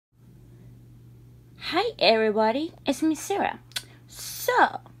Hi everybody, it's me Sarah.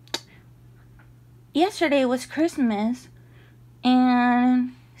 So, yesterday was Christmas,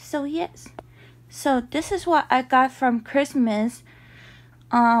 and so yes. So this is what I got from Christmas.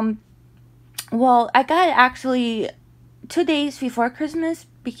 Well, I got it actually 2 days before Christmas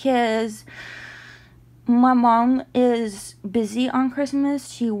because my mom is busy on Christmas.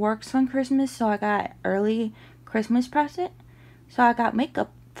 She works on Christmas, so I got early Christmas present. So I got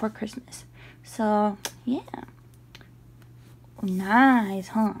makeup for Christmas. So, yeah. Nice,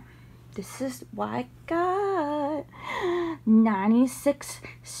 huh? This is what I got. 96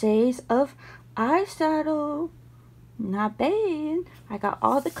 shades of eyeshadow. Not bad. I got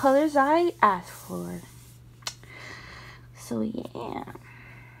all the colors I asked for. So, yeah.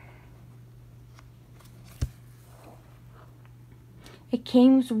 It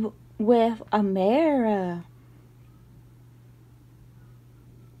came with a mirror.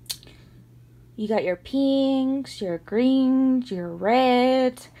 You got your pinks, your greens, your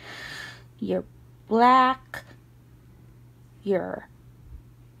reds, your black, your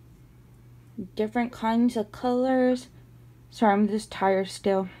different kinds of colors. Sorry, I'm just tired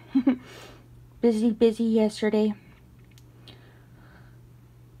still. busy yesterday.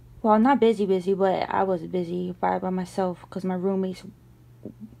 Well, not busy, but I was busy by myself because my roommates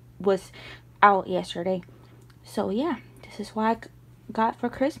was out yesterday. So yeah, this is what I got for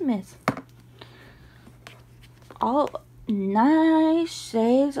Christmas. All nice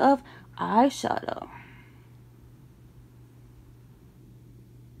shades of eyeshadow.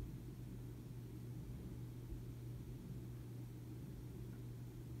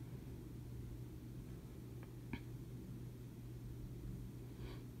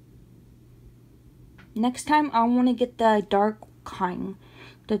 Next time I want to get the dark kind.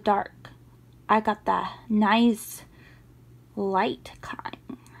 The dark. I got the nice light kind.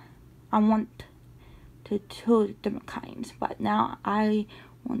 I want two different kinds, but now I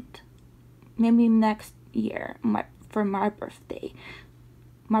want maybe next year for my birthday.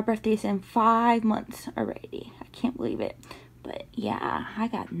 My birthday's in 5 months already. I can't believe it. But yeah, I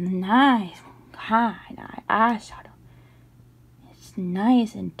got nice eyeshadow. It's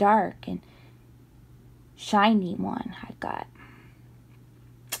nice and dark and shiny one I got.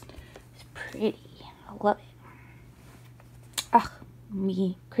 It's pretty. I love it. Ugh,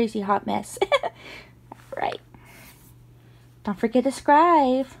 me crazy hot mess. Right. Don't forget to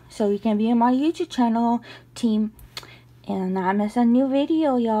subscribe so you can be in my YouTube channel team and not miss a new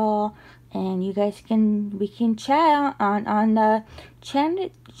video, y'all. And you guys we can chat on the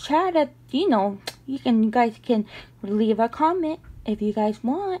chat. You know, you guys can leave a comment if you guys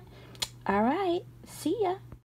want. All right. See ya.